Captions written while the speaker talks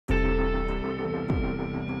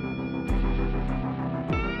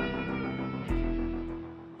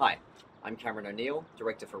I'm Cameron O'Neill,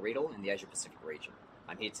 Director for Riedel in the Asia Pacific region.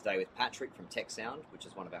 I'm here today with Patrick from TechSound, which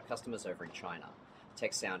is one of our customers over in China.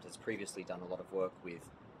 TechSound has previously done a lot of work with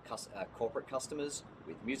corporate customers,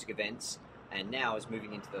 with music events, and now is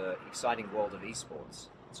moving into the exciting world of esports.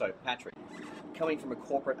 So Patrick, coming from a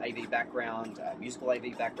corporate AV background, a musical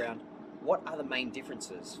AV background, what are the main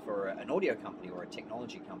differences for an audio company or a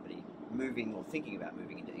technology company moving or thinking about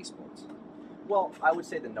moving into esports? Well, I would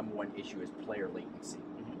say the number one issue is player latency,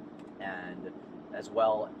 and as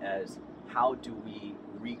well as how do we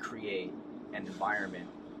recreate an environment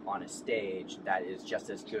on a stage that is just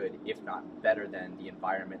as good, if not better than the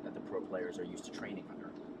environment that the pro players are used to training under.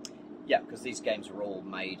 Yeah, because these games are all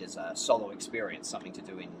made as a solo experience, something to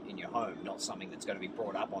do in your home, not something that's going to be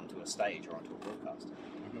brought up onto a stage or onto a broadcast.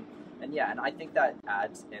 And yeah, and I think that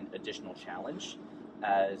adds an additional challenge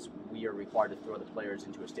as we are required to throw the players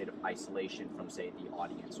into a state of isolation from, say, the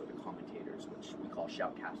audience or the commentators, which we call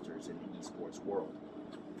shoutcasters in the esports world.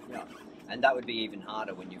 Yeah, and that would be even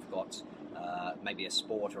harder when you've got maybe a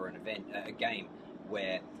sport or an event, a game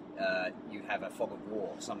where you have a fog of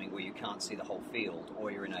war, something where you can't see the whole field, or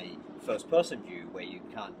you're in a first-person view where you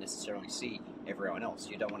can't necessarily see everyone else.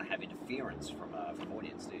 You don't want to have interference from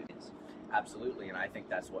audience, do you? Absolutely, and I think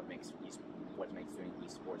that's what makes doing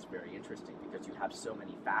esports very interesting, because you have so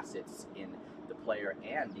many facets in the player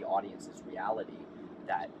and the audience's reality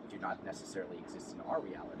that do not necessarily exist in our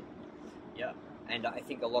reality. Yeah, and I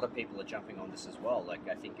think a lot of people are jumping on this as well. Like,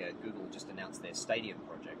 I think Google just announced their Stadium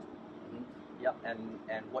project. Yep,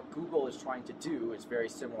 and what Google is trying to do is very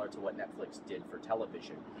similar to what Netflix did for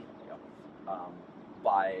television.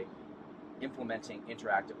 By implementing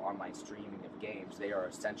interactive online streaming of games, they are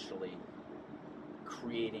essentially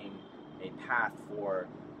creating a path for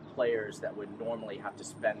players that would normally have to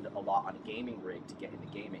spend a lot on a gaming rig to get into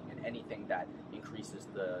gaming, and anything that increases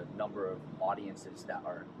the number of audience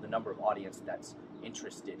that's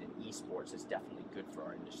interested in esports is definitely good for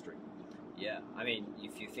our industry. Yeah, I mean,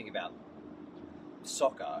 if you think about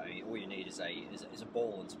soccer, I mean, all you need is a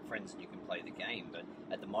ball and some friends, and you can play the game. But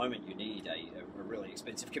at the moment, you need a really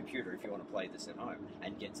expensive computer if you want to play this at home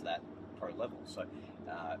and get to that pro level. So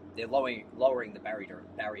they're lowering the barrier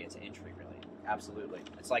to entry, really. Absolutely.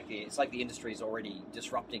 It's like the industry is already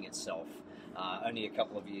disrupting itself. Only a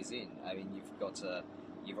couple of years in, I mean,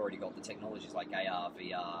 you've already got the technologies like AR,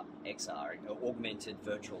 VR, XR, augmented,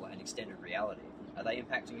 virtual, and extended reality. Are they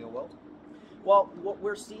impacting your world? Well, what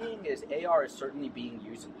we're seeing is AR is certainly being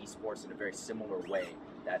used in esports in a very similar way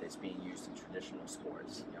that is being used in traditional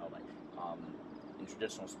sports. In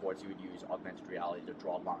traditional sports, you would use augmented reality to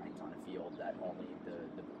draw lines on a field that only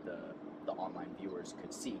the online viewers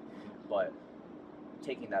could see. But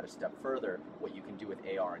taking that a step further, what you can do with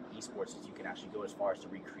AR in esports is you can actually go as far as to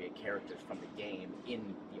recreate characters from the game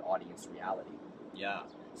in the audience reality. Yeah,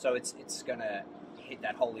 so it's going to hit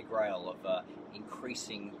that holy grail of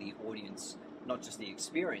increasing the audience, not just the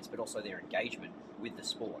experience, but also their engagement with the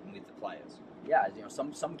sport and with the players. Yeah,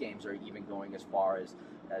 some games are even going as far as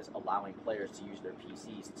allowing players to use their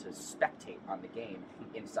PCs to spectate on the game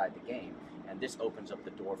inside the game. And this opens up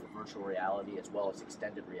the door for virtual reality as well as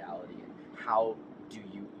extended reality. And how do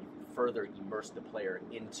you further immerse the player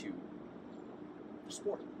into the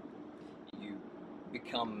sport? You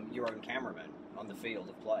become your own cameraman on the field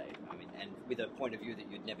of play. I mean, and with a point of view that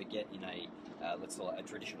you'd never get in let's call it a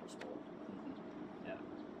traditional sport. Yeah,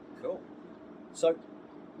 cool. So,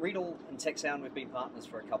 Riedel and TechSound, we've been partners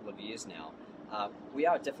for a couple of years now. We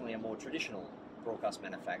are definitely a more traditional broadcast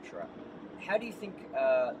manufacturer. How do you think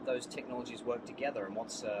those technologies work together, and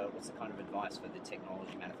what's the kind of advice for the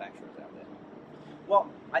technology manufacturers out there? Well,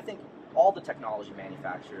 I think all the technology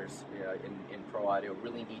manufacturers in pro audio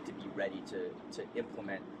really need to be ready to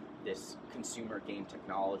implement this consumer game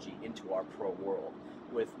technology into our pro world.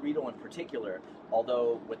 With Riedel in particular,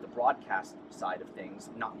 although with the broadcast side of things,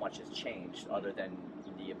 not much has changed other than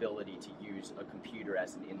the ability to use a computer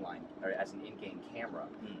as an in-game camera.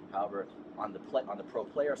 However, on the pro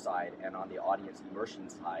player side and on the audience immersion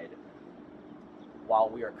side, while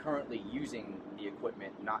we are currently using the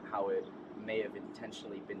equipment not how it may have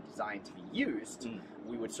intentionally been designed to be used,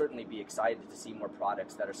 we would certainly be excited to see more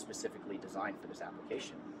products that are specifically designed for this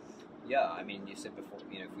application. Yeah, I mean, you said before,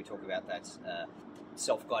 if we talk about that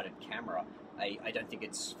self-guided camera, I don't think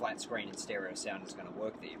it's flat screen and stereo sound is going to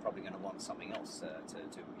work there. You're probably going to want something else to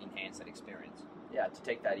enhance that experience. Yeah, to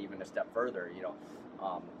take that even a step further,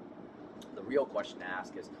 the real question to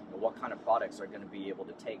ask is, what kind of products are going to be able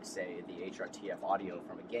to take, say, the HRTF audio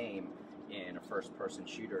from a game in a first-person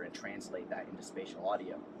shooter and translate that into spatial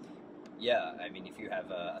audio? Yeah, I mean, if you have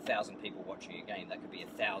 1,000 people watching a game, that could be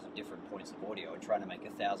 1,000 different points of audio, and trying to make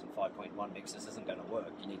 1,000 5.1 mixes isn't going to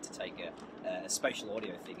work. You need to take a spatial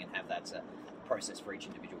audio thing and have that process for each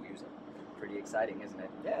individual user. Pretty exciting, isn't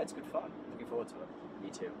it? Yeah, it's good fun. Looking forward to it.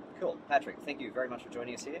 Me too. Cool. Patrick, thank you very much for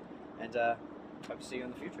joining us here, and hope to see you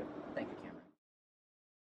in the future. Thank you, Cam.